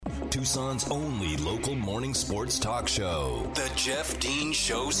Tucson's only local morning sports talk show. The Jeff Dean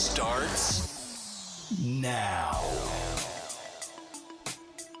Show starts now.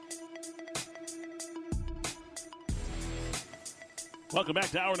 Welcome back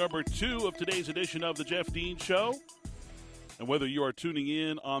to hour number 2 of today's edition of the Jeff Dean Show. And whether you are tuning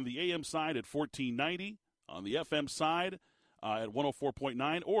in on the AM side at 1490, on the FM side at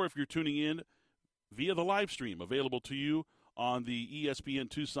 104.9, or if you're tuning in via the live stream available to you on the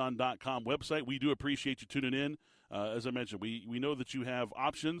ESPNTucson.com website, we do appreciate you tuning in. As I mentioned, we know that you have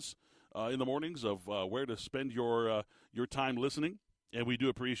options in the mornings of where to spend your time listening, and we do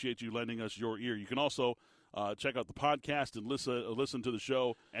appreciate you lending us your ear. You can also check out the podcast and listen to the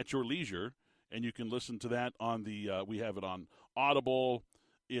show at your leisure, and you can listen to that on the we have it on Audible,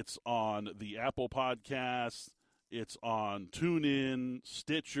 it's on the Apple Podcasts, it's on TuneIn,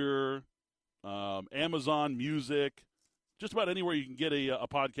 Stitcher, Amazon Music. Just about anywhere you can get a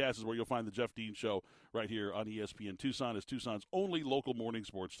podcast is where you'll find the Jeff Dean Show right here on ESPN Tucson. It's Tucson's only local morning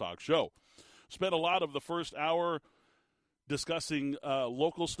sports talk show. Spent a lot of the first hour discussing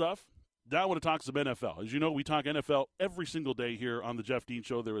local stuff. Now I want to talk some NFL. As you know, we talk NFL every single day here on the Jeff Dean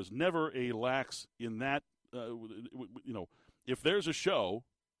Show. There is never a lax in that. If there's a show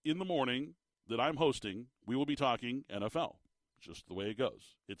in the morning that I'm hosting, we will be talking NFL. Just the way it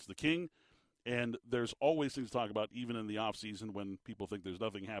goes. It's the king, and there's always things to talk about, even in the offseason when people think there's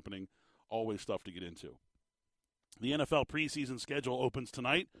nothing happening, always stuff to get into. The NFL preseason schedule opens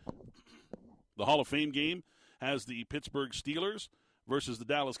tonight. The Hall of Fame game has the Pittsburgh Steelers versus the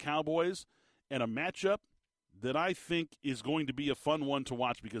Dallas Cowboys, and a matchup that I think is going to be a fun one to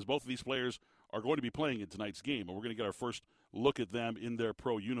watch because both of these players are going to be playing in tonight's game, and we're going to get our first look at them in their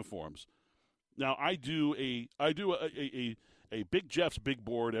pro uniforms. Now, I do a Big Jeff's Big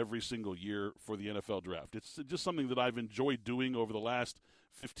Board every single year for the NFL Draft. It's just something that I've enjoyed doing over the last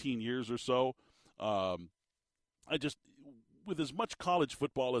 15 years or so. With as much college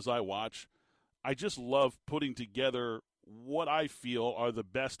football as I watch, I just love putting together what I feel are the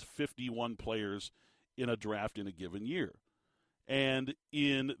best 51 players in a draft in a given year. And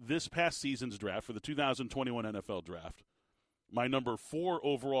in this past season's draft, for the 2021 NFL Draft, my number 4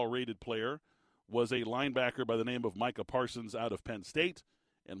 overall rated player was a linebacker by the name of Micah Parsons out of Penn State,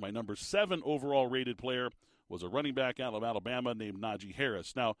 and my number 7 overall rated player was a running back out of Alabama named Najee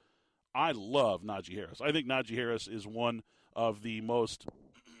Harris. Now, I love Najee Harris. I think Najee Harris is one of the most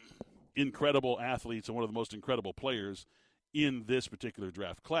incredible athletes and one of the most incredible players in this particular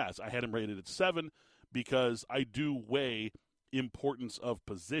draft class. I had him rated at 7 because I do weigh importance of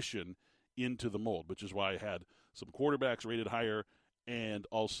position into the mold, which is why I had some quarterbacks rated higher and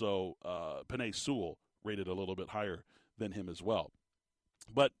also Penei Sewell rated a little bit higher than him as well.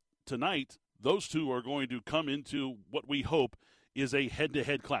 But tonight, those two are going to come into what we hope is a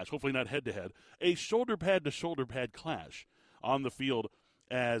head-to-head clash. Hopefully not head-to-head, a shoulder-pad-to-shoulder pad clash on the field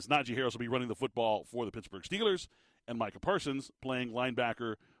as Najee Harris will be running the football for the Pittsburgh Steelers and Micah Parsons playing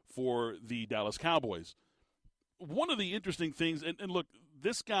linebacker for the Dallas Cowboys. One of the interesting things, and look,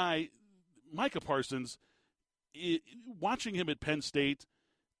 this guy, Micah Parsons, watching him at Penn State,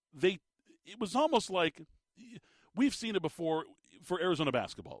 it was almost like we've seen it before for Arizona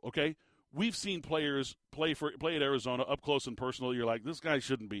basketball, okay? We've seen players play at Arizona up close and personal. You're like, this guy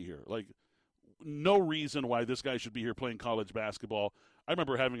shouldn't be here. Like, no reason why this guy should be here playing college basketball. I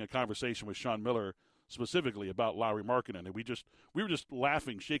remember having a conversation with Sean Miller specifically about Lauri Markkanen, and we were just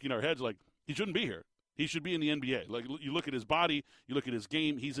laughing, shaking our heads like, he shouldn't be here. He should be in the NBA. Like, you look at his body, you look at his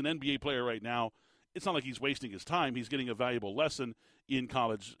game, he's an NBA player right now. It's not like he's wasting his time. He's getting a valuable lesson in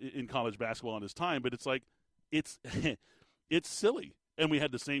college basketball on his time, but it's like, it's silly. And we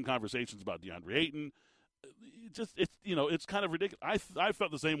had the same conversations about DeAndre Ayton. It's kind of ridiculous. I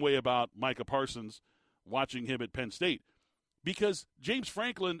felt the same way about Micah Parsons watching him at Penn State because James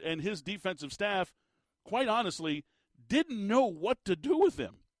Franklin and his defensive staff, quite honestly, didn't know what to do with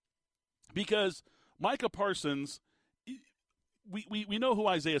him because Micah Parsons, we know who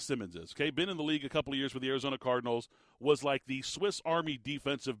Isaiah Simmons is, okay? Been in the league a couple of years with the Arizona Cardinals, was like the Swiss Army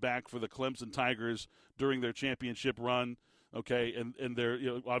defensive back for the Clemson Tigers during their championship run, okay? And they're,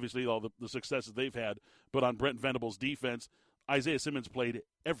 obviously all the successes they've had, but on Brent Venables' defense, Isaiah Simmons played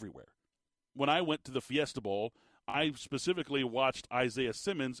everywhere. When I went to the Fiesta Bowl, I specifically watched Isaiah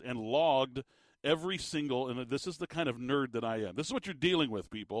Simmons and logged every single, and this is the kind of nerd that I am. This is what you're dealing with,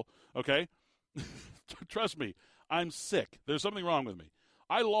 people, okay? Trust me, I'm sick. There's something wrong with me.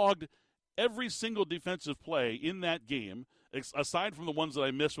 I logged every single defensive play in that game, aside from the ones that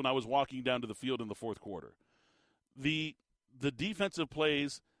I missed when I was walking down to the field in the fourth quarter. The defensive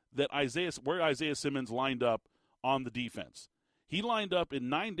plays that where Isaiah Simmons lined up on the defense. He lined up in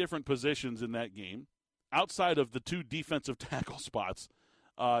 9 different positions in that game. Outside of the 2 defensive tackle spots,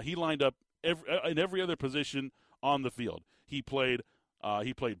 he lined up in every other position on the field. He played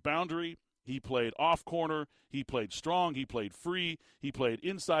boundary. He played off corner. He played strong. He played free. He played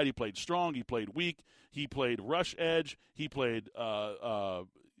inside. He played strong. He played weak. He played rush edge. He played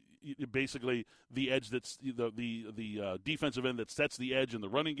basically the edge that's the defensive end that sets the edge in the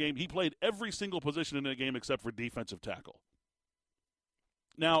running game. He played every single position in the game except for defensive tackle.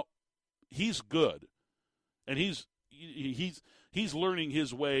 Now, he's good, and he's learning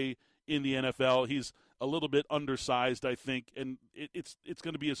his way in the NFL. He's a little bit undersized, I think, and it's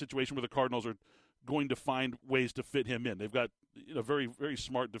going to be a situation where the Cardinals are going to find ways to fit him in. They've got a very, very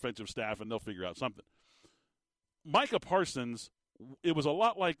smart defensive staff, and they'll figure out something. Micah Parsons, it was a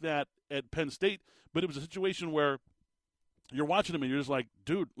lot like that at Penn State, but it was a situation where you're watching him and you're just like,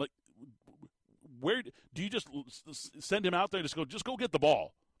 dude, like, where do you just send him out there and just go get the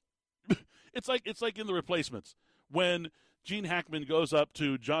ball? It's like in The Replacements when Gene Hackman goes up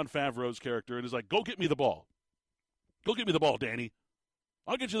to Jon Favreau's character and is like, go get me the ball. Go get me the ball, Danny.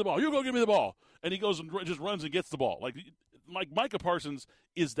 I'll get you the ball. You go get me the ball. And he goes and just runs and gets the ball. Like Micah Parsons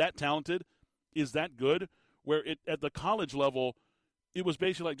is that talented, is that good, where at the college level, it was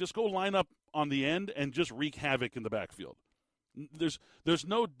basically like just go line up on the end and just wreak havoc in the backfield. There's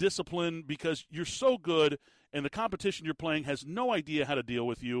no discipline because you're so good and the competition you're playing has no idea how to deal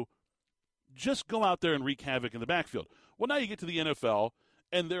with you. Just go out there and wreak havoc in the backfield. Well, now you get to the NFL,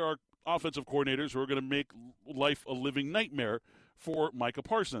 and there are offensive coordinators who are going to make life a living nightmare for Micah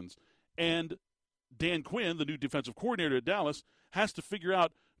Parsons. And Dan Quinn, the new defensive coordinator at Dallas, has to figure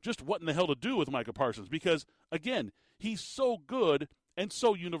out just what in the hell to do with Micah Parsons because, again, he's so good and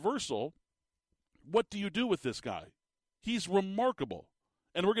so universal. What do you do with this guy? He's remarkable.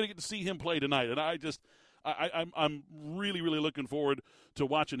 And we're going to get to see him play tonight. And I'm really, really looking forward to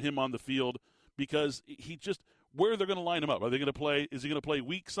watching him on the field because he just – where they're going to line him up. Are they going to play – is he going to play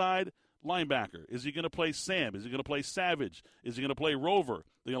weak side linebacker? Is he going to play Sam? Is he going to play Savage? Is he going to play Rover?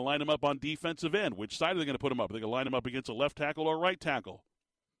 They're going to line him up on defensive end. Which side are they going to put him up? Are they going to line him up against a left tackle or right tackle?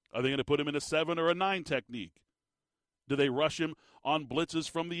 Are they going to put him in a 7 or a 9 technique? Do they rush him on blitzes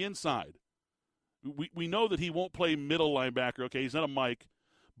from the inside? We know that he won't play middle linebacker. Okay, he's not a Mike,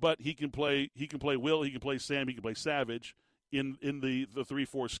 but he can play Will, he can play Sam, he can play Savage in the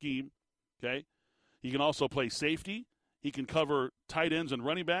 3-4 scheme. Okay? He can also play safety. He can cover tight ends and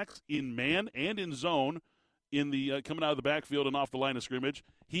running backs in man and in zone in the coming out of the backfield and off the line of scrimmage.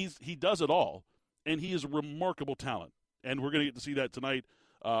 He does it all, and he is a remarkable talent. And we're going to get to see that tonight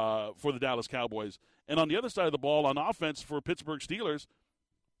for the Dallas Cowboys. And on the other side of the ball, on offense for Pittsburgh Steelers,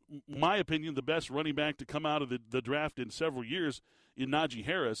 my opinion, the best running back to come out of the draft in several years in Najee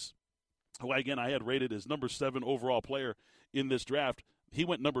Harris, who, again, I had rated as number 7 overall player in this draft. He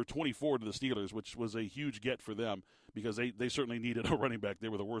went number 24 to the Steelers, which was a huge get for them because they certainly needed a running back. They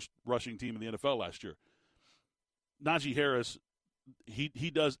were the worst rushing team in the NFL last year. Najee Harris,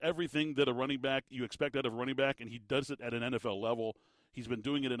 he does everything that a running back you expect out of a running back, and he does it at an NFL level. He's been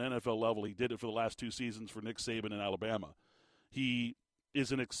doing it at an NFL level. He did it for the last 2 seasons for Nick Saban in Alabama. He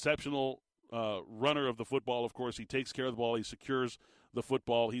is an exceptional runner of the football, of course. He takes care of the ball. He secures the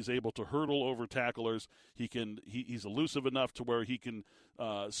football. He's able to hurdle over tacklers. He's elusive enough to where he can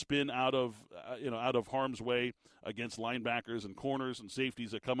spin out of harm's way against linebackers and corners and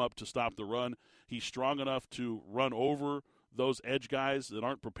safeties that come up to stop the run. He's strong enough to run over those edge guys that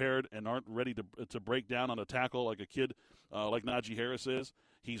aren't prepared and aren't ready to break down on a tackle like a kid like Najee Harris is.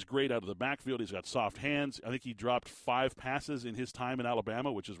 He's great out of the backfield. He's got soft hands. I think he dropped 5 passes in his time in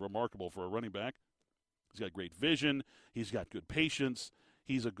Alabama, which is remarkable for a running back. He's got great vision. He's got good patience.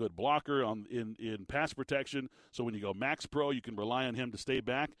 He's a good blocker in pass protection. So when you go max pro, you can rely on him to stay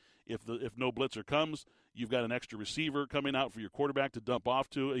back. If no blitzer comes, you've got an extra receiver coming out for your quarterback to dump off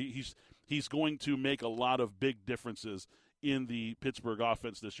to. He's going to make a lot of big differences in the Pittsburgh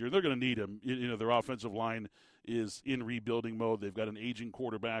offense this year. They're going to need him. Their offensive line is in rebuilding mode. They've got an aging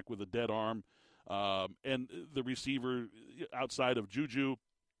quarterback with a dead arm. And the receiver outside of Juju,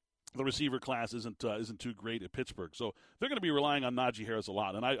 the receiver class isn't too great at Pittsburgh. So they're going to be relying on Najee Harris a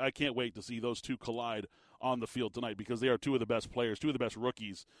lot. And I can't wait to see those two collide on the field tonight because they are 2 of the best players, 2 of the best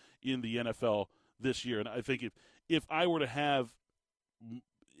rookies in the NFL this year. And I think if I were to have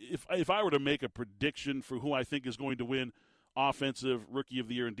if I were to make a prediction for who I think is going to win offensive rookie of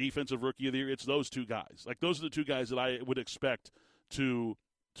the year and defensive rookie of the year, it's those 2 guys. Like those are the 2 guys that I would expect to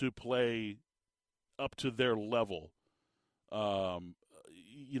play up to their level. And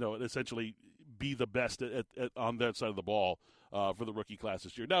essentially be the best on that side of the ball for the rookie class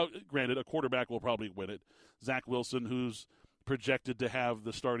this year. Now, granted, a quarterback will probably win it. Zach Wilson, who's projected to have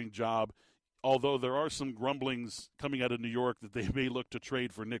the starting job, although there are some grumblings coming out of New York that they may look to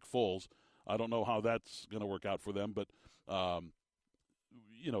trade for Nick Foles. I don't know how that's going to work out for them, but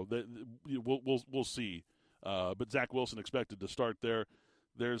we'll see. But Zach Wilson expected to start there.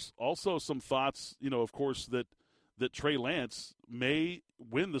 There's also some thoughts, of course, that Trey Lance may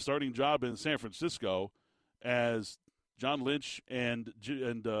win the starting job in San Francisco, as John Lynch and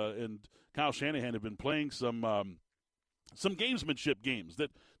Kyle Shanahan have been playing some gamesmanship games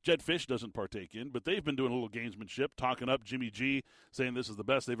that Jed Fish doesn't partake in, but they've been doing a little gamesmanship, talking up Jimmy G, saying this is the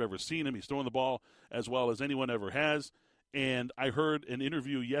best they've ever seen him. He's throwing the ball as well as anyone ever has. And I heard an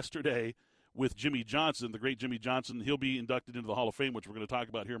interview yesterday with Jimmy Johnson, the great Jimmy Johnson. He'll be inducted into the Hall of Fame, which we're going to talk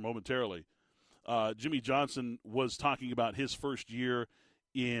about here momentarily. Jimmy Johnson was talking about his first year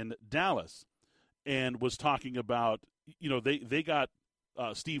in Dallas and was talking about, they got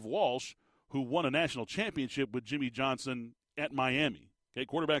Steve Walsh, who won a national championship with Jimmy Johnson at Miami. Okay,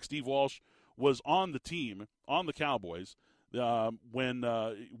 quarterback Steve Walsh was on the team, on the Cowboys,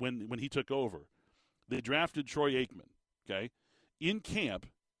 when he took over. They drafted Troy Aikman. Okay, in camp,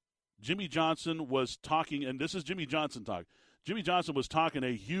 Jimmy Johnson was talking, and this is Jimmy Johnson talk. Jimmy Johnson was talking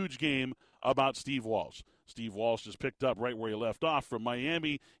a huge game about Steve Walsh. Steve Walsh just picked up right where he left off from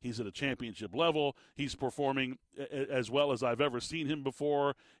Miami. He's at a championship level. He's performing as well as I've ever seen him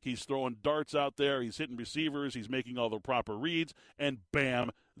before. He's throwing darts out there. He's hitting receivers. He's making all the proper reads. And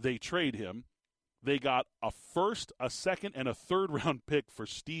bam, they trade him. They got a first, a second, and a third-round pick for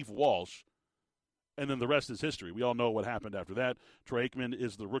Steve Walsh. And then the rest is history. We all know what happened after that. Troy Aikman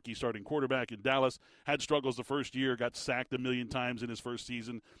is the rookie starting quarterback in Dallas. Had struggles the first year. Got sacked 1,000,000 times in his first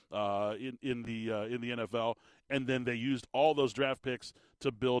season in the NFL. And then they used all those draft picks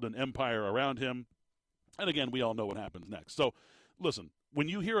to build an empire around him. And again, we all know what happens next. So, listen, when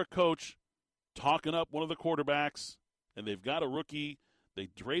you hear a coach talking up one of the quarterbacks, and they've got a rookie they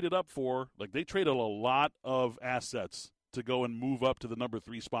traded up for, like they traded a lot of assets to go and move up to the number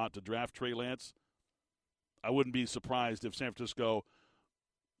 3 spot to draft Trey Lance. I wouldn't be surprised if San Francisco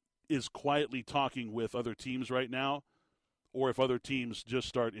is quietly talking with other teams right now, or if other teams just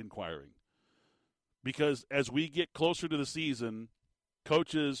start inquiring. Because as we get closer to the season,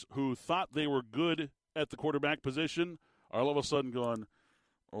 coaches who thought they were good at the quarterback position are all of a sudden going,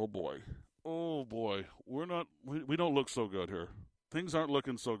 oh boy, we don't look so good here. Things aren't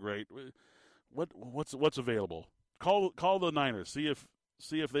looking so great. What's available? Call the Niners. See if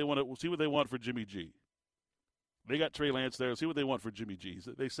they want to see what they want for Jimmy G. They got Trey Lance there. See what they want for Jimmy G.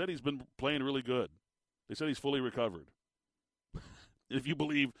 They said he's been playing really good. They said he's fully recovered. If you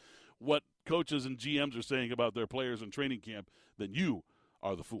believe what coaches and GMs are saying about their players in training camp, then you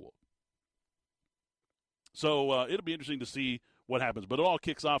are the fool. So it'll be interesting to see what happens. But it all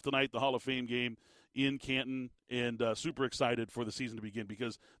kicks off tonight, the Hall of Fame game in Canton, and super excited for the season to begin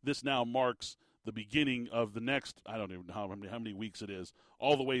because this now marks the beginning of the next, I don't even know how many weeks it is,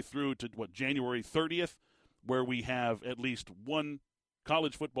 all the way through to, January 30th, where we have at least one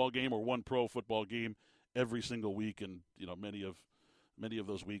college football game or one pro football game every single week, and many of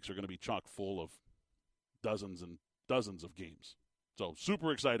those weeks are going to be chock full of dozens and dozens of games. So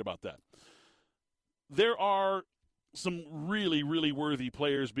super excited about that. There are some really, really worthy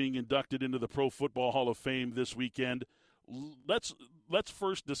players being inducted into the Pro Football Hall of Fame this weekend. Let's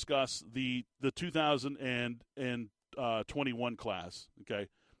first discuss the 2021 class, okay,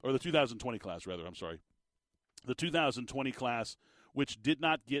 or the 2020 class rather. I'm sorry. The 2020 class, which did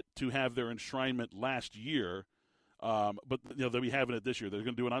not get to have their enshrinement last year, but they'll be having it this year. They're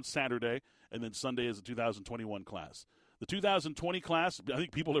going to do it on Saturday, and then Sunday is the 2021 class. The 2020 class, I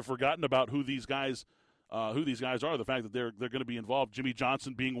think people have forgotten about who these guys are. The fact that they're going to be involved. Jimmy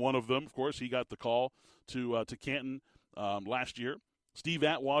Johnson being one of them. Of course, he got the call to Canton last year. Steve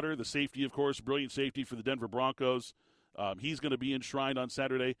Atwater, the safety, of course, brilliant safety for the Denver Broncos. He's going to be enshrined on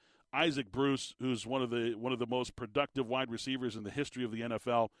Saturday. Isaac Bruce, who's one of the most productive wide receivers in the history of the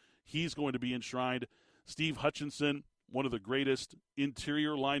NFL, he's going to be enshrined. Steve Hutchinson, one of the greatest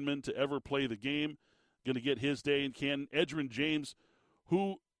interior linemen to ever play the game, going to get his day in Canton. Edgerrin James,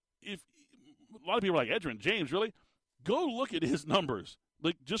 who, if a lot of people are like, Edgerrin James, really? Go look at his numbers.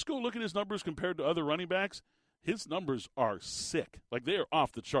 Just go look at his numbers compared to other running backs. His numbers are sick. They are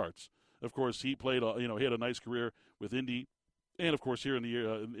off the charts. Of course, he played, he had a nice career with Indy. And, of course, here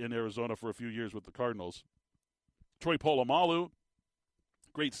in Arizona for a few years with the Cardinals. Troy Polamalu,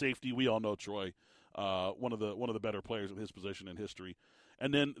 great safety. We all know Troy, one of the better players of his position in history.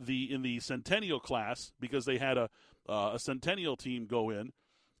 And then in the Centennial class, because they had a Centennial team go in,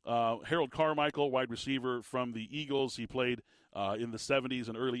 Harold Carmichael, wide receiver from the Eagles. He played in the 70s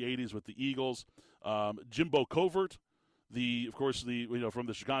and early 80s with the Eagles. Jimbo Covert, of course, from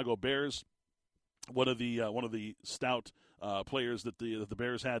the Chicago Bears, one of the stout players that the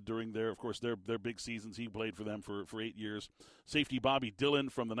Bears had during their big seasons. He played for them for 8 years. Safety Bobby Dillon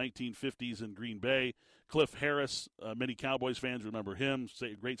from the 1950s in Green Bay. Cliff Harris, many Cowboys fans remember him.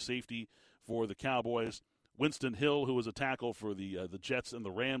 Great safety for the Cowboys. Winston Hill, who was a tackle for the Jets and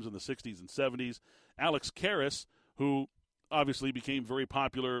the Rams in the 60s and 70s. Alex Karras, who obviously became very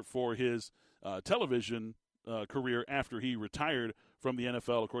popular for his television career after he retired from the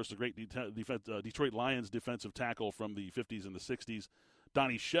NFL. Of course, the great Detroit Lions defensive tackle from the 50s and the 60s.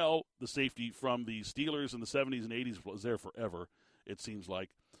 Donnie Shell, the safety from the Steelers in the 70s and 80s, was there forever, it seems like.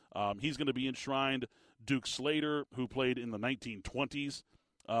 He's going to be enshrined. Duke Slater, who played in the 1920s.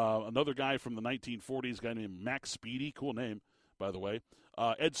 Another guy from the 1940s, a guy named Max Speedy, cool name, by the way.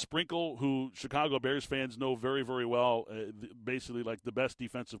 Ed Sprinkle, who Chicago Bears fans know very, very well, basically like the best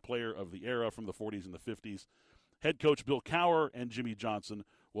defensive player of the era from the 40s and the 50s. Head coach Bill Cowher and Jimmy Johnson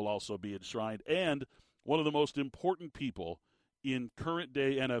will also be enshrined. And one of the most important people in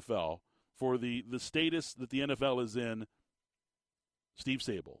current-day NFL for the status that the NFL is in, Steve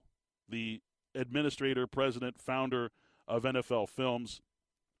Sable, the administrator, president, founder of NFL Films.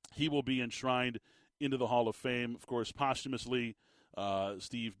 He will be enshrined into the Hall of Fame. Of course, posthumously,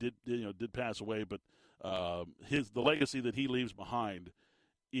 Steve did pass away, but the legacy that he leaves behind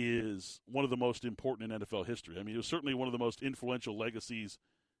is one of the most important in NFL history. I mean, it was certainly one of the most influential legacies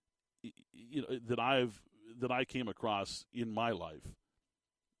that I came across in my life.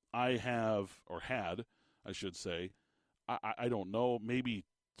 I should say, I don't know, maybe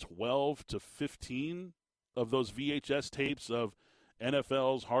 12 to 15 of those VHS tapes of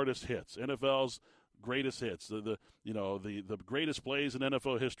NFL's hardest hits, NFL's greatest hits, the greatest plays in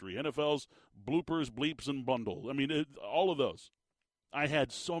NFL history, NFL's bloopers, bleeps, and bundle. I mean, all of those. I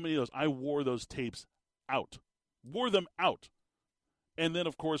had so many of those. I wore those tapes out. Wore them out. And then,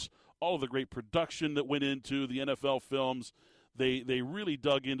 of course, all of the great production that went into the NFL Films. They really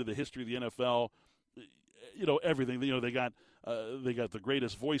dug into the history of the NFL. Everything. They got the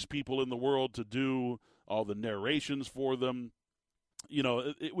greatest voice people in the world to do all the narrations for them.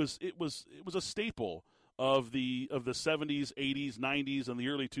 It was a staple of the 70s, 80s, 90s, and the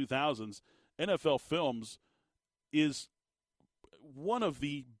early 2000s. NFL Films is one of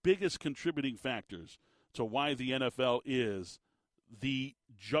the biggest contributing factors to why the NFL is the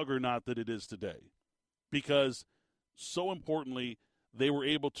juggernaut that it is today. Because, so importantly, they were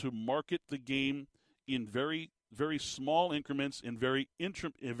able to market the game in very, very small increments, in very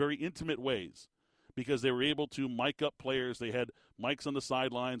intimate ways. Because they were able to mic up players. They had mics on the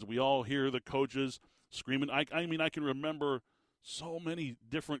sidelines. We all hear the coaches screaming. I can remember so many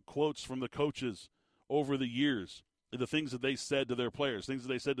different quotes from the coaches over the years. The things that they said to their players, things that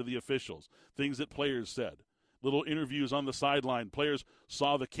they said to the officials, things that players said. Little interviews on the sideline. Players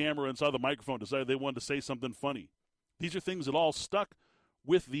saw the camera and saw the microphone, decided they wanted to say something funny. These are things that all stuck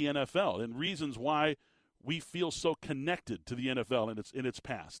with the NFL and reasons why we feel so connected to the NFL in its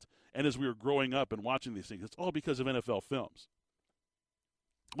past. And as we were growing up and watching these things, it's all because of NFL Films.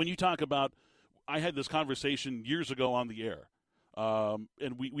 When you talk about, I had this conversation years ago on the air,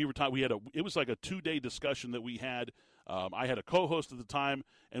 and we were talking. It was like a 2-day discussion that we had. I had a co-host at the time,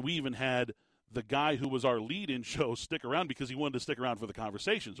 and we even had the guy who was our lead-in show stick around because he wanted to stick around for the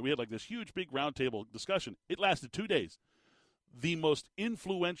conversation. So we had like this huge, big roundtable discussion. It lasted 2 days. The most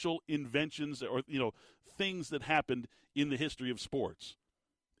influential inventions or things that happened in the history of sports.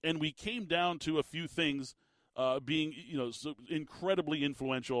 And we came down to a few things being, so incredibly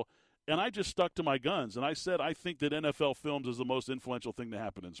influential. And I just stuck to my guns. And I said, I think that NFL Films is the most influential thing to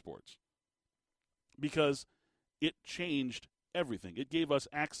happen in sports. Because it changed everything. It gave us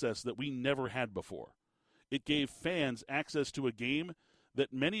access that we never had before. It gave fans access to a game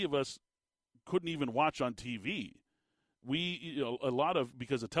that many of us couldn't even watch on TV.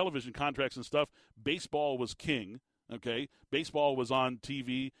 Because of television contracts and stuff, baseball was king. Okay, baseball was on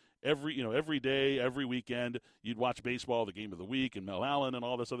TV every day, every weekend. You'd watch baseball, the game of the week, and Mel Allen and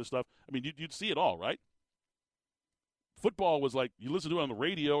all this other stuff. I mean, you'd see it all, right? Football was like you listened to it on the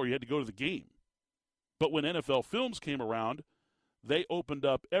radio or you had to go to the game. But when NFL Films came around, they opened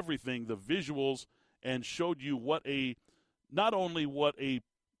up everything, the visuals, and showed you not only what a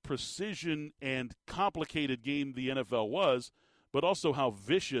precision and complicated game the NFL was, but also how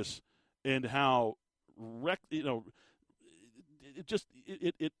vicious and how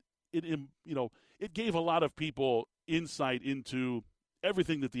it gave a lot of people insight into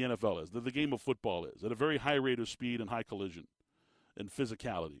everything that the NFL is, that the game of football is, at a very high rate of speed and high collision and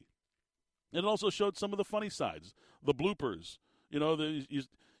physicality. And it also showed some of the funny sides, the bloopers.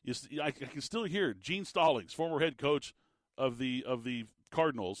 I can still hear Gene Stallings, former head coach of the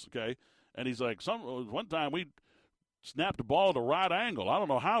Cardinals, okay? And he's like, one time we snapped the ball at a right angle. I don't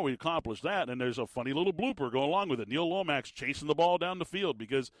know how we accomplished that. And there's a funny little blooper going along with it. Neil Lomax chasing the ball down the field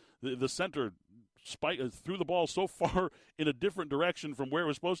because the center threw the ball so far in a different direction from where it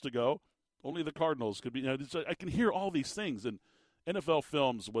was supposed to go. Only the Cardinals could be. I can hear all these things, and NFL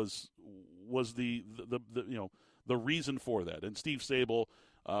Films was the reason for that. And Steve Sable,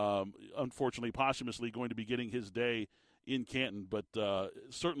 unfortunately, posthumously going to be getting his day in Canton, but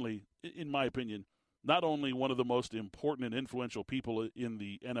certainly, in my opinion, not only one of the most important and influential people in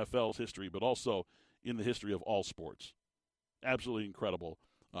the NFL's history, but also in the history of all sports. Absolutely incredible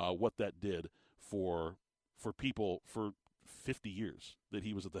what that did for people for 50 years that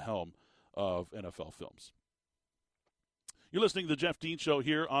he was at the helm of NFL Films. You're listening to the Jeff Dean Show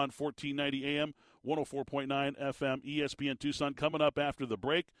here on 1490 AM, 104.9 FM, ESPN Tucson. Coming up after the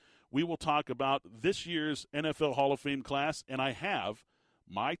break, we will talk about this year's NFL Hall of Fame class, and I have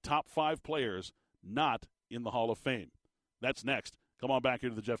my top 5 players not in the Hall of Fame. That's next. Come on back here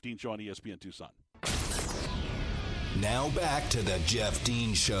to the Jeff Dean Show on ESPN Tucson. Now back to the Jeff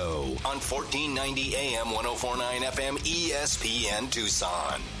Dean Show on 1490 AM, 104.9 FM, ESPN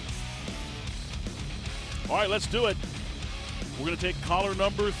Tucson. All right, let's do it. We're going to take caller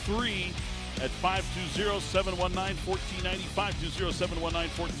number 3 at 520-719-1490,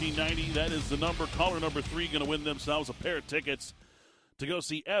 520-719-1490. That is the number. Caller number 3 going to win themselves a pair of tickets to go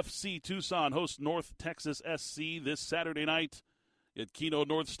see FC Tucson host North Texas SC this Saturday night at Keno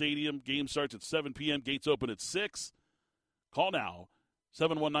North Stadium. Game starts at 7 p.m. Gates open at 6. Call now,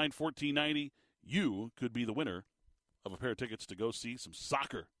 719-1490. You could be the winner of a pair of tickets to go see some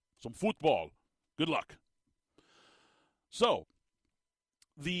soccer, some football. Good luck. So,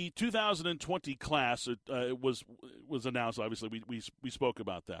 the 2020 class was announced. Obviously, we spoke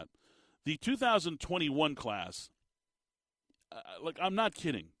about that. The 2021 class, I'm not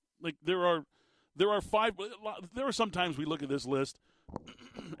kidding. Like there are 5. There are sometimes we look at this list,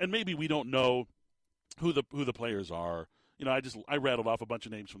 and maybe we don't know who the players are. I rattled off a bunch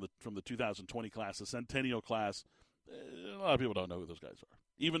of names from the 2020 class, the Centennial class. A lot of people don't know who those guys are.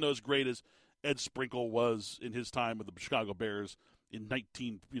 Even though as great as Ed Sprinkle was in his time with the Chicago Bears in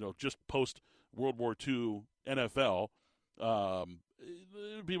just post World War II NFL,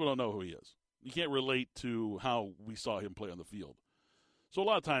 people don't know who he is. You can't relate to how we saw him play on the field. So a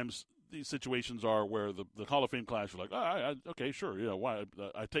lot of times these situations are where the Hall of Fame class, you're like, okay, sure, why?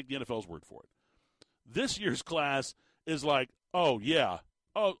 I take the NFL's word for it. This year's class is like, oh yeah,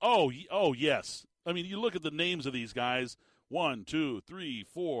 oh yes. I mean, you look at the names of these guys, 1, 2, 3,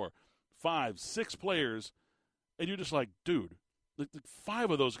 4, 5, 6 players, and you're just like, dude,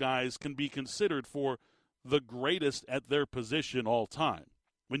 5 of those guys can be considered for the greatest at their position all time.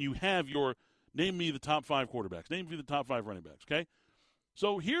 When you have name me the top 5 quarterbacks, name me the top 5 running backs, okay?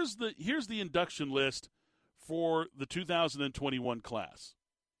 So here's the induction list for the 2021 class.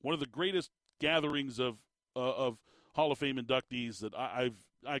 One of the greatest gatherings of Hall of Fame inductees that I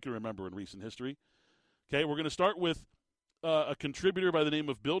can remember in recent history. Okay, we're going to start with a contributor by the name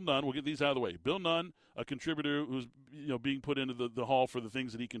of Bill Nunn. We'll get these out of the way. Bill Nunn, a contributor who's being put into the Hall for the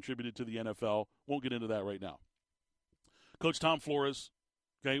things that he contributed to the NFL. Won't get into that right now. Coach Tom Flores,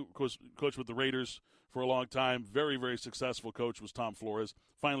 okay, of course, coached with the Raiders for a long time. Very, very successful coach was Tom Flores.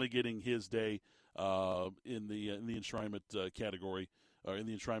 Finally getting his day in the enshrinement category, or in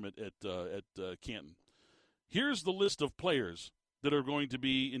the enshrinement at Canton. Here's the list of players that are going to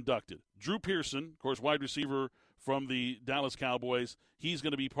be inducted. Drew Pearson, of course, wide receiver from the Dallas Cowboys. He's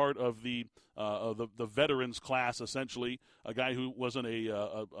going to be part of the veterans class, essentially. A guy who wasn't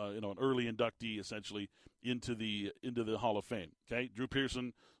an early inductee, essentially, into the Hall of Fame. Okay, Drew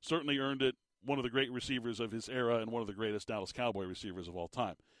Pearson certainly earned it. One of the great receivers of his era and one of the greatest Dallas Cowboy receivers of all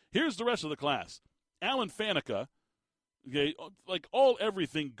time. Here's the rest of the class. Alan Faneca, okay, like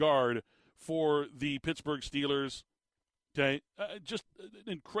everything guard for the Pittsburgh Steelers. Okay, just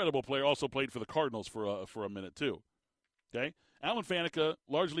an incredible player. Also played for the Cardinals for a minute too. Okay, Alan Faneca,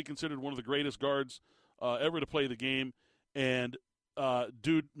 largely considered one of the greatest guards ever to play the game, and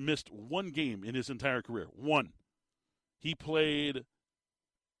dude missed one game in his entire career. One. He played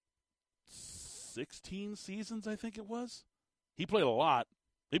 16 seasons, I think it was. He played a lot,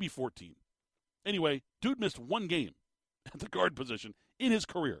 maybe 14. Anyway, dude missed one game at the guard position in his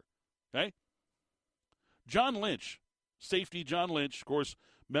career. Okay, John Lynch. Safety John Lynch, of course,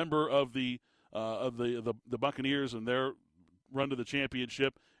 member of the Buccaneers and their run to the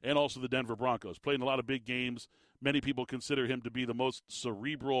championship, and also the Denver Broncos. Played in a lot of big games. Many people consider him to be the most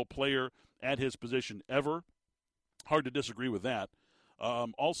cerebral player at his position ever. Hard to disagree with that.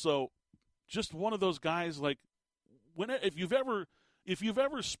 Also, just one of those guys, like, if you've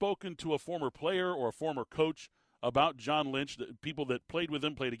ever spoken to a former player or a former coach about John Lynch, people that played with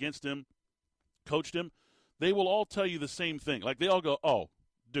him, played against him, coached him, they will all tell you the same thing. Like, they all go, "Oh,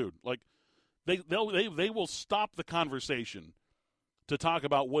 dude," like they will stop the conversation to talk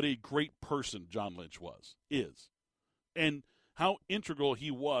about what a great person John Lynch is, and how integral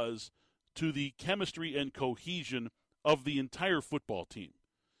he was to the chemistry and cohesion of the entire football team.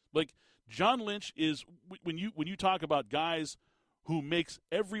 Like, John Lynch is, when you talk about guys who makes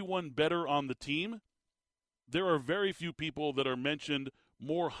everyone better on the team, there are very few people that are mentioned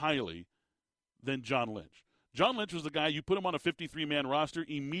more highly than John Lynch. John Lynch was the guy, you put him on a 53-man roster,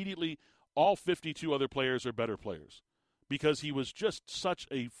 immediately all 52 other players are better players, because he was just such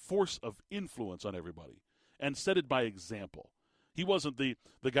a force of influence on everybody and set it by example. He wasn't the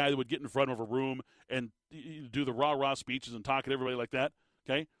guy that would get in front of a room and do the rah-rah speeches and talk at everybody like that,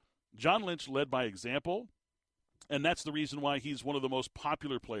 okay? John Lynch led by example, and that's the reason why he's one of the most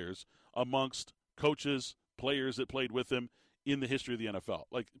popular players amongst coaches, players that played with him in the history of the NFL.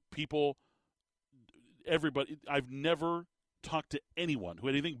 Like, people, everybody, I've never talked to anyone who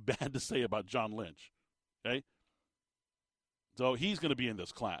had anything bad to say about John Lynch, okay? So he's going to be in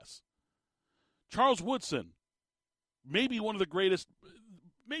this class. Charles Woodson, maybe one of the greatest,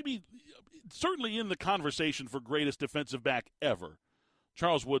 maybe certainly in the conversation for greatest defensive back ever.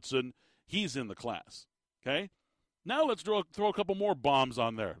 Charles Woodson, he's in the class, okay? Now let's throw a couple more bombs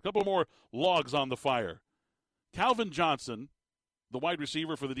on there, a couple more logs on the fire. Calvin Johnson, the wide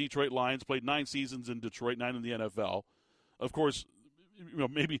receiver for the Detroit Lions, played 9 seasons in Detroit, 9 in the NFL. Of course,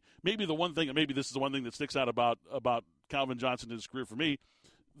 maybe the one thing, maybe this is the one thing that sticks out about Calvin Johnson in his career for me,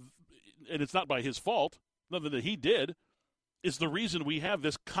 and it's not by his fault, nothing that he did, is the reason we have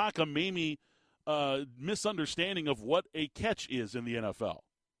this cockamamie misunderstanding of what a catch is in the NFL.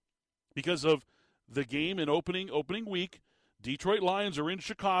 Because of the game in opening week, Detroit Lions are in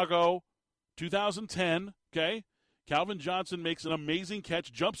Chicago, 2010, okay? Calvin Johnson makes an amazing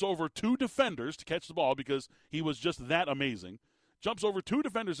catch, jumps over 2 defenders to catch the ball because he was just that amazing. Jumps over 2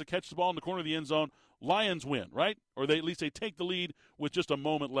 defenders to catch the ball in the corner of the end zone. Lions win, right? Or at least they take the lead with just a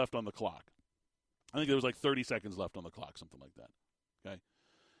moment left on the clock. I think there was like 30 seconds left on the clock, something like that, okay?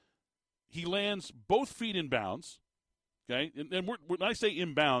 He lands both feet in bounds, okay? And when I say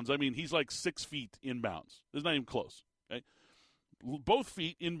in bounds, I mean he's like 6 feet in bounds. It's not even close, okay? Both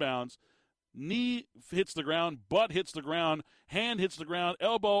feet in bounds. Knee hits the ground, butt hits the ground, hand hits the ground,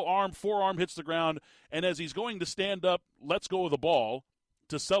 elbow, arm, forearm hits the ground, and as he's going to stand up, lets go of the ball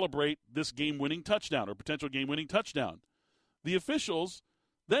to celebrate this game-winning touchdown or potential game-winning touchdown. The officials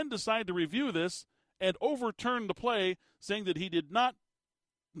then decide to review this and overturn the play, saying that he did not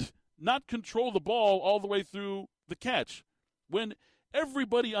control the ball all the way through the catch, when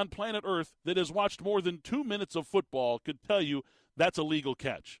everybody on planet Earth that has watched more than 2 minutes of football could tell you that's a legal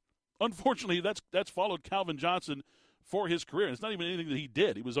catch. Unfortunately, that's followed Calvin Johnson for his career. It's not even anything that he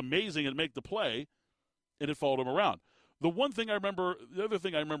did. He was amazing at make the play, and it followed him around. The other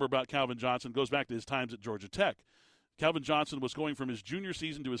thing I remember about Calvin Johnson goes back to his times at Georgia Tech. Calvin Johnson was going from his junior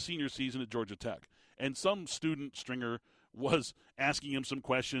season to his senior season at Georgia Tech, and some student stringer was asking him some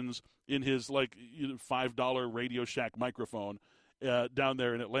questions in his $5 Radio Shack microphone down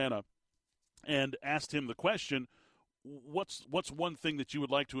there in Atlanta, and asked him the question, what's one thing that you would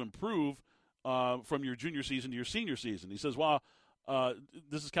like to improve from your junior season to your senior season? He says, well,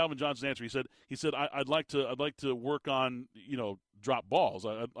 this is Calvin Johnson's answer. He said, I'd like to work on, drop balls.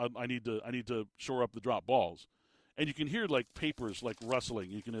 I need to shore up the drop balls. And you can hear papers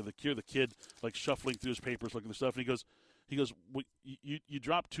rustling. You can hear the kid shuffling through his papers looking at stuff. And he goes, well, you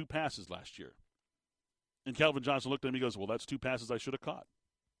dropped 2 passes last year. And Calvin Johnson looked at him. He goes, well, that's 2 passes I should have caught.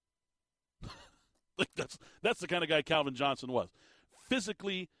 That's the kind of guy Calvin Johnson was.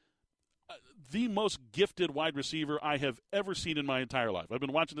 Physically, the most gifted wide receiver I have ever seen in my entire life. I've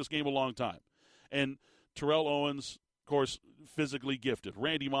been watching this game a long time. And Terrell Owens, of course, physically gifted.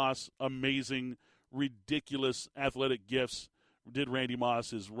 Randy Moss, amazing, ridiculous athletic gifts. Did Randy Moss,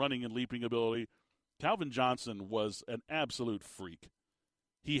 his running and leaping ability. Calvin Johnson was an absolute freak.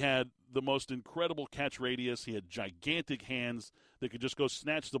 He had the most incredible catch radius. He had gigantic hands that could just go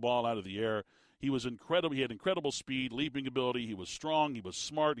snatch the ball out of the air. He was incredible. He had incredible speed, leaping ability. He was strong. He was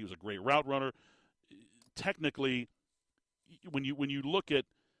smart. He was a great route runner. Technically, when you look at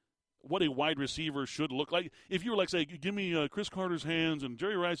what a wide receiver should look like, if you were say, give me Chris Carter's hands and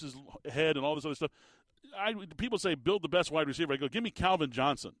Jerry Rice's head and all this other stuff, people say build the best wide receiver. I go, give me Calvin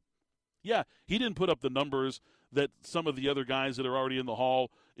Johnson. Yeah, he didn't put up the numbers that some of the other guys that are already in the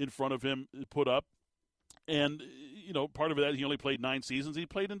hall in front of him put up. And, part of that, he only played 9 seasons. He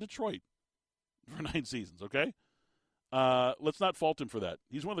played in Detroit for 9 seasons, okay? Let's not fault him for that.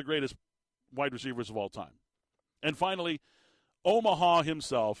 He's one of the greatest wide receivers of all time. And finally, Omaha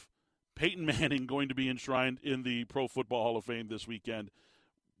himself, Peyton Manning, going to be enshrined in the Pro Football Hall of Fame this weekend.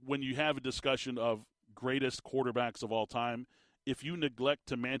 When you have a discussion of greatest quarterbacks of all time, if you neglect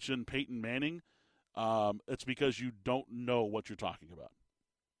to mention Peyton Manning, it's because you don't know what you're talking about.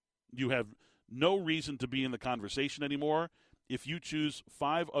 You have no reason to be in the conversation anymore if you choose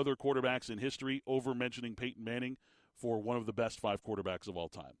 5 other quarterbacks in history over mentioning Peyton Manning for one of the best 5 quarterbacks of all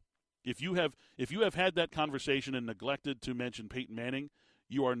time. If you have had that conversation and neglected to mention Peyton Manning,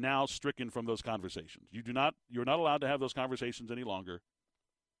 you are now stricken from those conversations. You're not allowed to have those conversations any longer.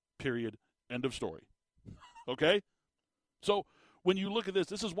 Period. End of story. Okay? So when you look at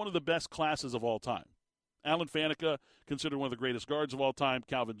this is one of the best classes of all time. Alan Faneca, considered one of the greatest guards of all time.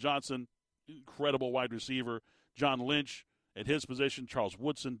 Calvin Johnson, incredible wide receiver. John Lynch at his position. Charles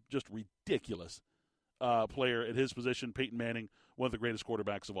Woodson, just ridiculous player at his position. Peyton Manning, one of the greatest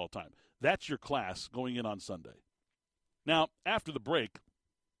quarterbacks of all time. That's your class going in on Sunday. Now, after the break,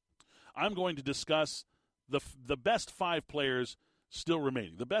 I'm going to discuss the best 5 players still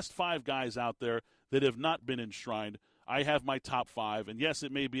remaining, the best 5 guys out there that have not been enshrined. I have my top 5, and yes,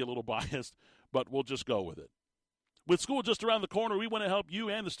 it may be a little biased, but we'll just go with it. With school just around the corner, we want to help you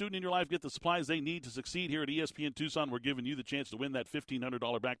and the student in your life get the supplies they need to succeed. Here at ESPN Tucson, we're giving you the chance to win that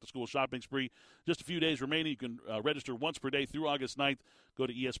 $1,500 back-to-school shopping spree. Just a few days remaining. You can register once per day through August 9th. Go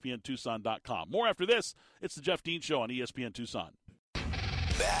to ESPNTucson.com. More after this. It's the Jeff Dean Show on ESPN Tucson.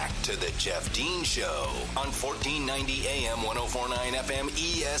 Back to the Jeff Dean Show on 1490 AM, 104.9 FM,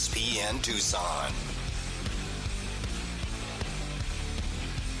 ESPN Tucson.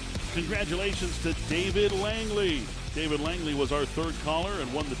 Congratulations to David Langley. David Langley was our third caller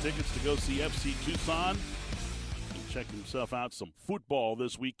and won the tickets to go see FC Tucson. And check himself out some football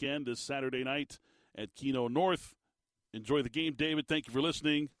this weekend, this Saturday night at Keno North. Enjoy the game, David. Thank you for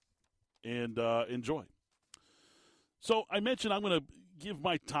listening, and enjoy. So I mentioned I'm going to give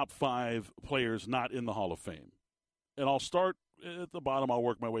my top 5 players not in the Hall of Fame. And I'll start at the bottom. I'll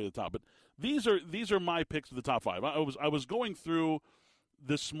work my way to the top. But these are my picks for the top 5. I was going through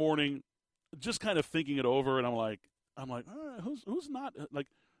this morning, just kind of thinking it over, and I'm like, who's not, like,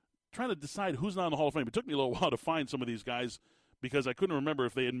 trying to decide who's not in the Hall of Fame. It took me a little while to find some of these guys because I couldn't remember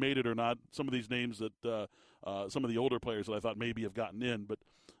if they had made it or not. Some of these names that some of the older players that I thought maybe have gotten in, but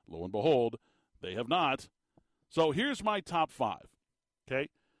lo and behold, they have not. So here's my top 5. Okay,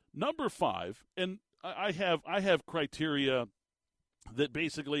 number 5, and I have criteria that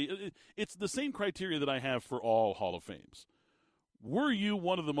basically it's the same criteria that I have for all Hall of Fames. Were you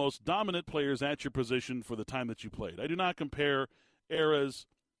one of the most dominant players at your position for the time that you played? I do not compare eras.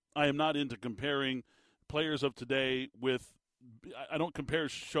 I am not into comparing players of today with – I don't compare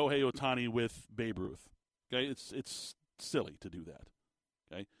Shohei Ohtani with Babe Ruth. Okay, it's silly to do that.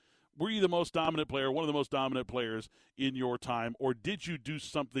 Okay, were you the most dominant player, one of the most dominant players in your time, or did you do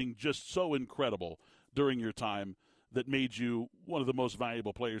something just so incredible during your time that made you one of the most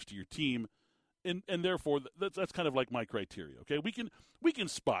valuable players to your team? And therefore, that's kind of like my criteria. Okay, we can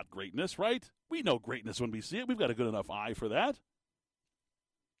spot greatness, right? We know greatness when we see it. We've got a good enough eye for that.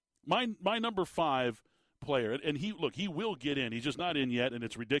 My number 5 player, and he will get in. He's just not in yet, and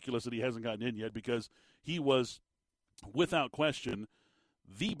it's ridiculous that he hasn't gotten in yet because he was, without question,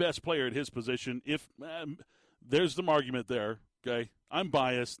 the best player at his position. If there's some argument there, okay, I'm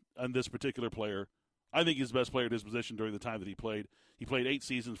biased on this particular player. I think he's the best player at his position during the time that he played. He played 8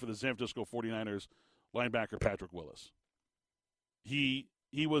 seasons for the San Francisco 49ers, linebacker Patrick Willis. He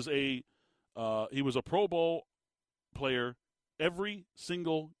was a Pro Bowl player every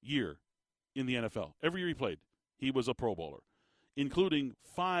single year in the NFL. Every year he played, he was a Pro Bowler, including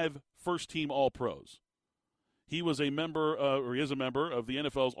 5 first-team All-Pros. He was a member, or he is a member of the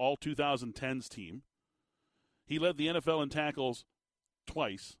NFL's All-2010s team. He led the NFL in tackles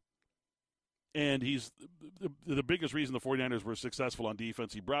twice. And he's the biggest reason the 49ers were successful on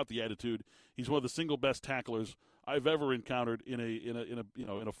defense. He brought the attitude. He's one of the single best tacklers I've ever encountered in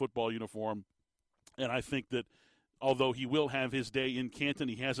a football uniform. And I think that although he will have his day in Canton,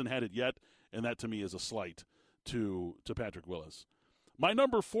 he hasn't had it yet, and that to me is a slight to Patrick Willis. My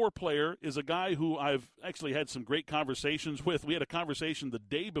number 4 player is a guy who I've actually had some great conversations with. We had a conversation the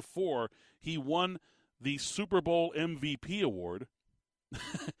day before he won the Super Bowl MVP award.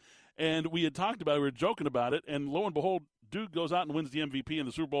 And we had talked about it, we were joking about it, and lo and behold, dude goes out and wins the MVP in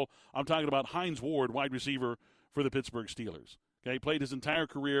the Super Bowl. I'm talking about Hines Ward, wide receiver for the Pittsburgh Steelers. Okay, played his entire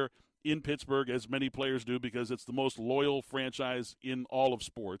career in Pittsburgh, as many players do, because it's the most loyal franchise in all of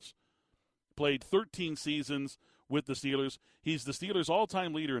sports. Played 13 seasons with the Steelers. He's the Steelers'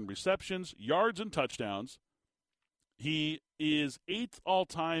 all-time leader in receptions, yards, and touchdowns. He is 8th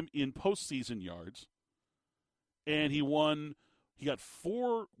all-time in postseason yards, and he got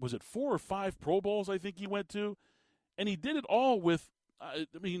 4 or 5 Pro Bowls I think he went to, and he did it all with,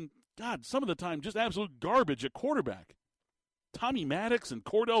 God, some of the time just absolute garbage at quarterback. Tommy Maddox and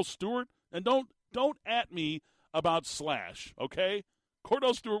Cordell Stewart, and don't at me about Slash, okay?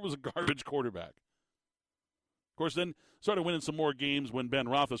 Cordell Stewart was a garbage quarterback. Of course, then started winning some more games when Ben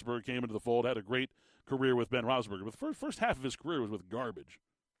Roethlisberger came into the fold, had a great career with Ben Roethlisberger. But the first half of his career was with garbage.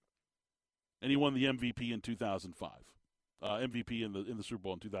 And he won the MVP in 2005. MVP in the Super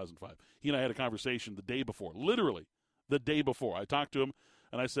Bowl in 2005. He and I had a conversation the day before, literally the day before. I talked to him,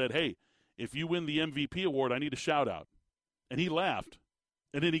 and I said, hey, if you win the MVP award, I need a shout-out. And he laughed.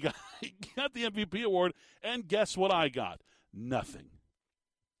 And then he got the MVP award, and guess what I got? Nothing.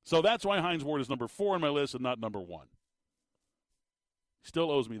 So that's why Hines Ward is number 4 on my list and not number 1.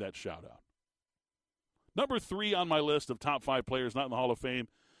 Still owes me that shout-out. Number 3 on my list of top 5 players not in the Hall of Fame.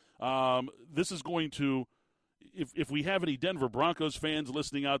 This is going to, if we have any Denver Broncos fans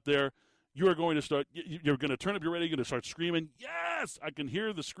listening out there, you're going to turn up your radio, you're going to start screaming, yes! I can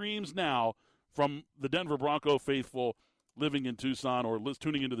hear the screams now from the Denver Bronco faithful living in Tucson or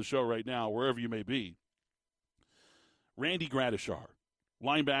tuning into the show right now, wherever you may be. Randy Gradishar,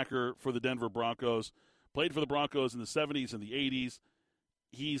 linebacker for the Denver Broncos, played for the Broncos in the 70s and the 80s.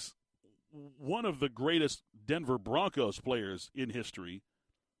 He's one of the greatest Denver Broncos players in history.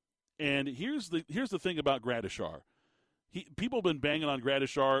 And here's the thing about Gradishar. People have been banging on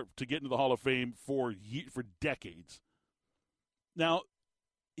Gradishar to get into the Hall of Fame for decades. Now,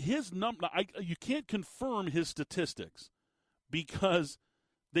 his number, you can't confirm his statistics because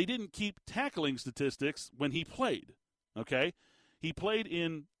they didn't keep tackling statistics when he played. Okay, he played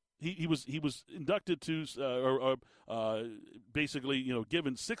in. He was inducted to basically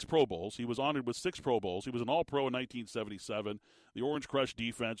given 6 Pro Bowls. He was honored with 6 Pro Bowls. He was an All-Pro in 1977. The Orange Crush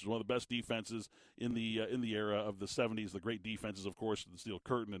defense was one of the best defenses in the era of the 70s. The great defenses, of course, the Steel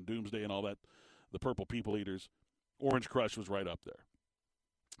Curtain and Doomsday and all that. The Purple People Eaters. Orange Crush was right up there.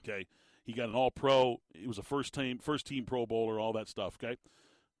 Okay, he got an All-Pro. He was a first team Pro Bowler. All that stuff. Okay.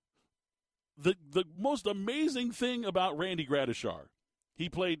 The most amazing thing about Randy Gradishar. He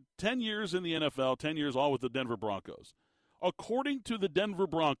played 10 years in the NFL, 10 years all with the Denver Broncos. According to the Denver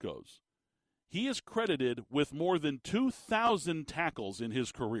Broncos, he is credited with more than 2,000 tackles in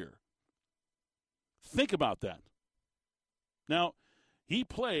his career. Think about that. Now, he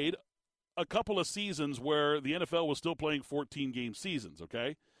played a couple of seasons where the NFL was still playing 14-game seasons,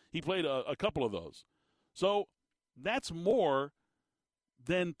 okay? He played a couple of those. So that's more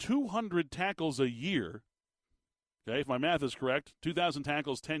than 200 tackles a year. Okay, if my math is correct, 2,000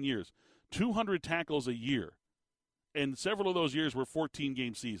 tackles, 10 years. 200 tackles a year. And several of those years were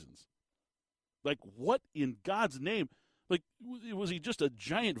 14-game seasons. Like, what in God's name? Like, was he just a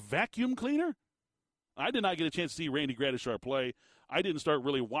giant vacuum cleaner? I did not get a chance to see Randy Gradishar play. I didn't start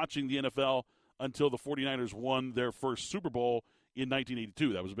really watching the NFL until the 49ers won their first Super Bowl in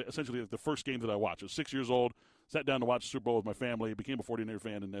 1982. That was essentially the first game that I watched. I was 6 years old, sat down to watch the Super Bowl with my family, became a 49er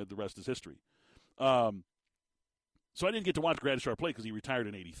fan, and the rest is history. So I didn't get to watch Gradishar play because he retired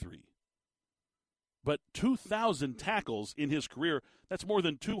in 83. But 2,000 tackles in his career, that's more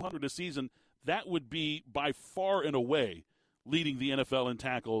than 200 a season. That would be by far and away leading the NFL in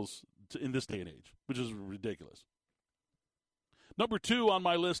tackles in this day and age, which is ridiculous. Number 2 on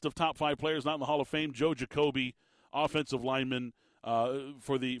my list of top 5 players not in the Hall of Fame, Joe Jacoby, offensive lineman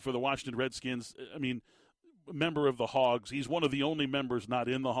for the Washington Redskins. I mean, member of the Hogs. He's one of the only members not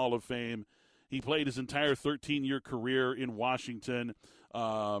in the Hall of Fame. He played his entire 13-year career in Washington.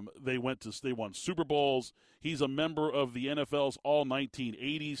 They won Super Bowls. He's a member of the NFL's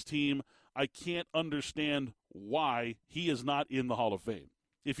All-1980s team. I can't understand why he is not in the Hall of Fame.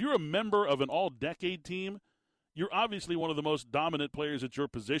 If you're a member of an all-decade team, you're obviously one of the most dominant players at your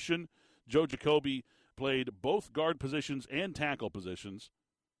position. Joe Jacoby played both guard positions and tackle positions.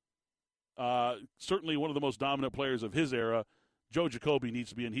 Certainly one of the most dominant players of his era. Joe Jacoby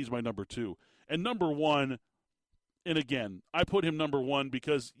needs to be in. He's my number 2. And number 1, and again, I put him number 1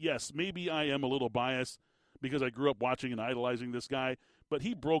 because, yes, maybe I am a little biased because I grew up watching and idolizing this guy, but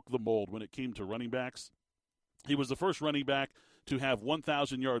he broke the mold when it came to running backs. He was the first running back to have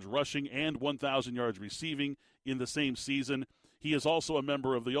 1,000 yards rushing and 1,000 yards receiving in the same season. He is also a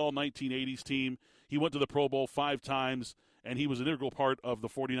member of the All-1980s team. He went to the Pro Bowl 5 times, and he was an integral part of the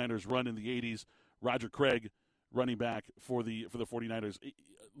 49ers run in the 80s. Roger Craig, running back for the 49ers.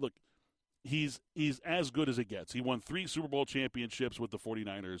 Look, he's as good as it gets. He won 3 Super Bowl championships with the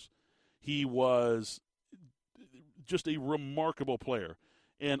 49ers. He was just a remarkable player.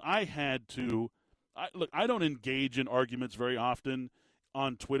 And I had to I don't engage in arguments very often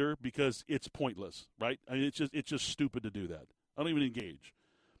on Twitter because it's pointless, right? I mean, it's just stupid to do that. I don't even engage.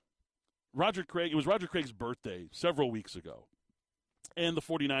 It was Roger Craig's birthday several weeks ago, and the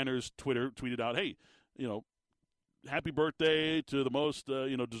 49ers Twitter tweeted out, hey, happy birthday to the most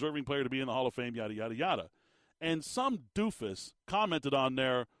deserving player to be in the Hall of Fame, yada, yada, yada. And some doofus commented on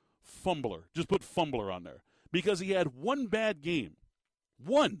there, fumbler. Just put fumbler on there. Because he had one bad game.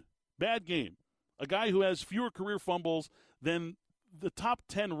 One bad game. A guy who has fewer career fumbles than the top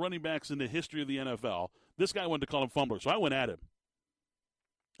 10 running backs in the history of the NFL. This guy wanted to call him fumbler, so I went at him.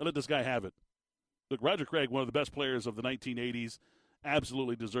 I let this guy have it. Look, Roger Craig, one of the best players of the 1980s,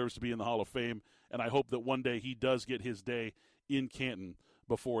 absolutely deserves to be in the Hall of Fame, and I hope that one day he does get his day in Canton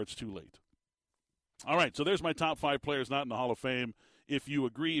before it's too late. All right, so there's my top 5 players not in the Hall of Fame. If you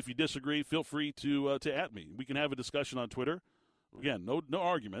agree, if you disagree, feel free to at me. We can have a discussion on Twitter. Again, no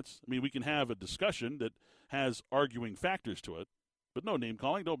arguments. I mean, we can have a discussion that has arguing factors to it, but no name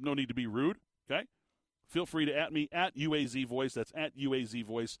calling. No need to be rude, okay? Feel free to at me, at UAZ Voice. That's at UAZ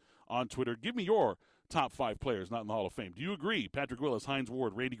Voice on Twitter. Give me your top 5 players not in the Hall of Fame. Do you agree Patrick Willis, Hines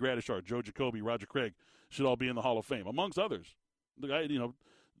Ward, Randy Gradishar, Joe Jacoby, Roger Craig should all be in the Hall of Fame, amongst others? The guy,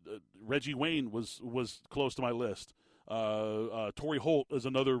 Reggie Wayne was close to my list. Torrey Holt is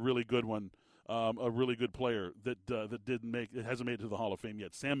another really good one, a really good player that hasn't made it to the Hall of Fame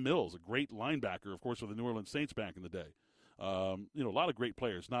yet. Sam Mills, a great linebacker, of course, for the New Orleans Saints back in the day. A lot of great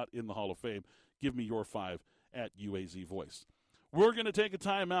players not in the Hall of Fame. Give me your 5 at UAZ Voice. We're going to take a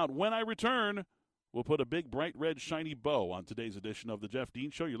timeout. When I return, we'll put a big, bright, red, shiny bow on today's edition of The Jeff Dean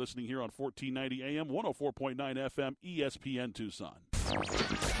Show. You're listening here on 1490 AM, 104.9 FM, ESPN Tucson.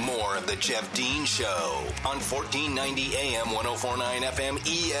 More of The Jeff Dean Show on 1490 AM, 104.9 FM,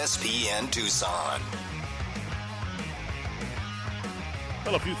 ESPN Tucson.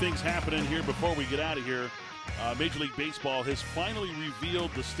 Well, a few things happening here before we get out of here. Major League Baseball has finally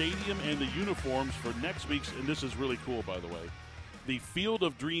revealed the stadium and the uniforms for next week's, and this is really cool, by the way, the Field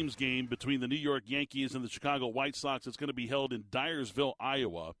of Dreams game between the New York Yankees and the Chicago White Sox. It's going to be held in Dyersville,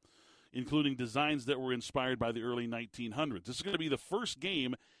 Iowa, including designs that were inspired by the early 1900s. This is going to be the first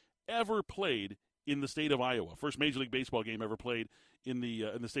game ever played in the state of Iowa, first Major League Baseball game ever played in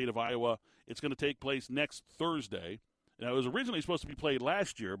the state of Iowa. It's going to take place next Thursday. Now, it was originally supposed to be played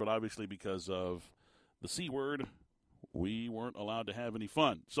last year, but obviously because of the C word, we weren't allowed to have any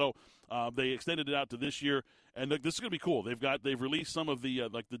fun. So they extended it out to this year, and look, this is going to be cool. They've released some of the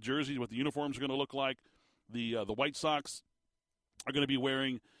the jerseys, what the uniforms are going to look like. The White Sox are going to be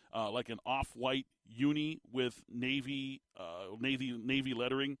wearing like an off-white uni with navy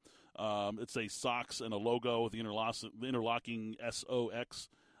lettering. It's a Sox and a logo with the interlocking SOX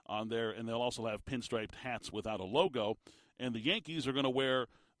on there, and they'll also have pinstriped hats without a logo. And the Yankees are going to wear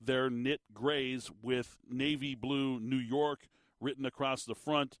their knit grays with navy blue New York written across the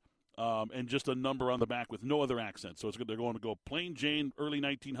front, and just a number on the back with no other accent. So they're going to go plain Jane, early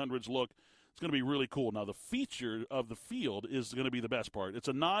 1900s look. It's going to be really cool. Now, the feature of the field is going to be the best part. It's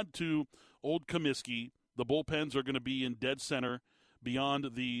a nod to Old Comiskey. The bullpens are going to be in dead center beyond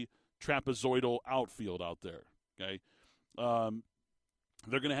the trapezoidal outfield out there, okay?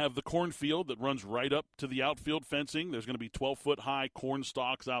 They're going to have the cornfield that runs right up to the outfield fencing. There's going to be 12-foot-high corn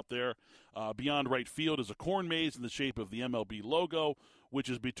stalks out there. Beyond right field is a corn maze in the shape of the MLB logo, which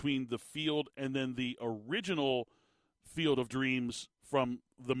is between the field and then the original Field of Dreams from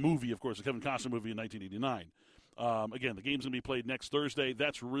the movie, of course, the Kevin Costner movie in 1989. Again, the game's going to be played next Thursday.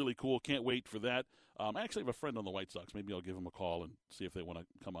 That's really cool. Can't wait for that. I actually have a friend on the White Sox. Maybe I'll give them a call and see if they want to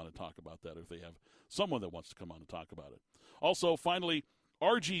come on and talk about that, or if they have someone that wants to come on and talk about it. Also, finally,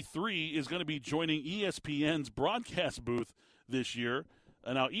 RG3 is going to be joining ESPN's broadcast booth this year.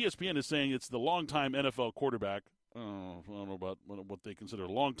 And now ESPN is saying it's the longtime NFL quarterback. I don't know about what they consider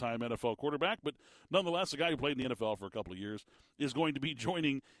a longtime NFL quarterback, but nonetheless, a guy who played in the NFL for a couple of years is going to be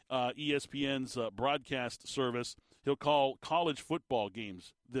joining ESPN's broadcast service. He'll call college football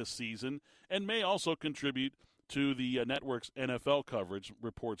games this season and may also contribute to the network's NFL coverage,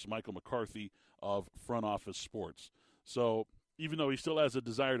 reports Michael McCarthy of Front Office Sports. So even though he still has a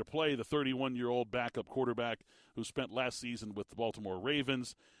desire to play, the 31-year-old backup quarterback who spent last season with the Baltimore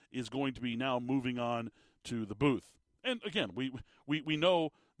Ravens is going to be now moving on to the booth. And again, we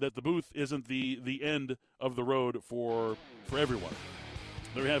know that the booth isn't the end of the road for everyone.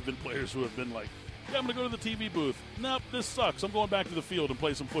 There have been players who have been like, yeah, I'm going to go to the TV booth. Nope, this sucks. I'm going back to the field and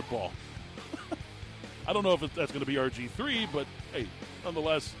play some football. I don't know if that's going to be RG3, but hey,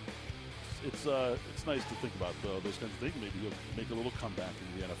 nonetheless, it's nice to think about those kinds of things. Maybe he'll make a little comeback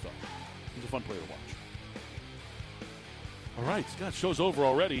in the NFL. He's a fun player to watch. All right, God, show's over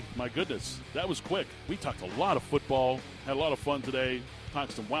already. My goodness, that was quick. We talked a lot of football, had a lot of fun today,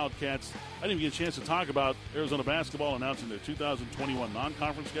 talked some Wildcats. I didn't even get a chance to talk about Arizona basketball announcing their 2021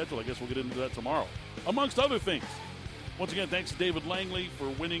 non-conference schedule. I guess we'll get into that tomorrow, amongst other things. Once again, thanks to David Langley for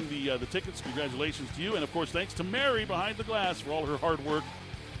winning the tickets. Congratulations to you. And, of course, thanks to Mary behind the glass for all her hard work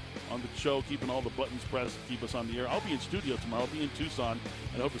on the show, keeping all the buttons pressed to keep us on the air. I'll be in studio tomorrow. I'll be in Tucson,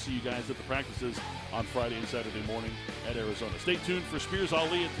 and I hope to see you guys at the practices on Friday and Saturday morning at Arizona. Stay tuned for Spears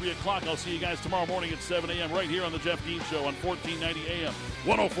Ali at 3 o'clock. I'll see you guys tomorrow morning at 7 a.m. right here on the Jeff Dean Show on 1490 AM,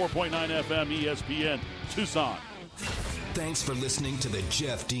 104.9 FM, ESPN, Tucson. Thanks for listening to the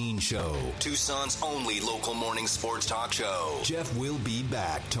Jeff Dean Show, Tucson's only local morning sports talk show. Jeff will be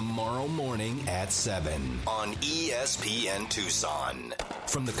back tomorrow morning at 7 on ESPN Tucson.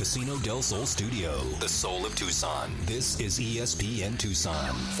 From the Casino del Sol studio, the soul of Tucson, this is ESPN Tucson,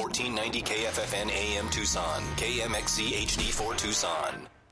 1490 KFFN AM Tucson, KMXC HD4 Tucson.